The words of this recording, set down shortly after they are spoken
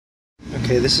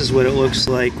Okay, this is what it looks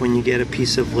like when you get a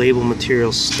piece of label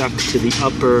material stuck to the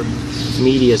upper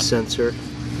media sensor.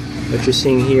 What you're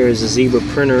seeing here is a Zebra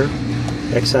printer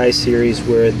XI series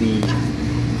where the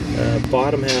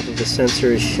bottom half of the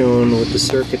sensor is shown with the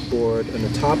circuit board and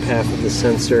the top half of the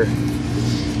sensor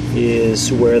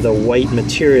is where the white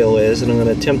material is, and I'm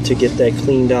going to attempt to get that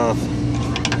cleaned off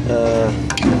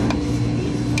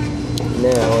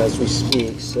now as we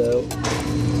speak. So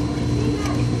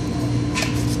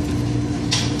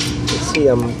let's see,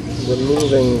 I'm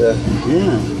removing the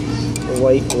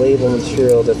white label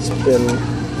material that's been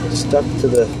stuck to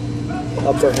the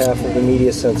upper half of the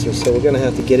media sensor. So we're going to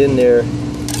have to get in there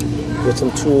with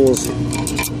some tools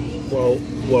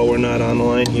while we're not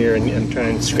online here and try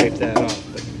and scrape that off.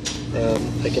 But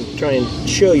I can try and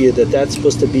show you that that's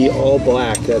supposed to be all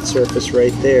black, that surface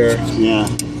right there. Yeah.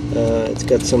 It's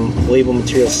got some label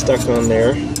material stuck on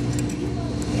there.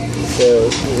 So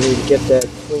we need to get that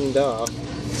cleaned off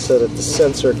so that the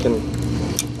sensor can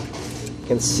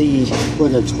see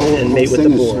and mate with the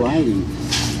board.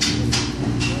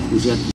 Is that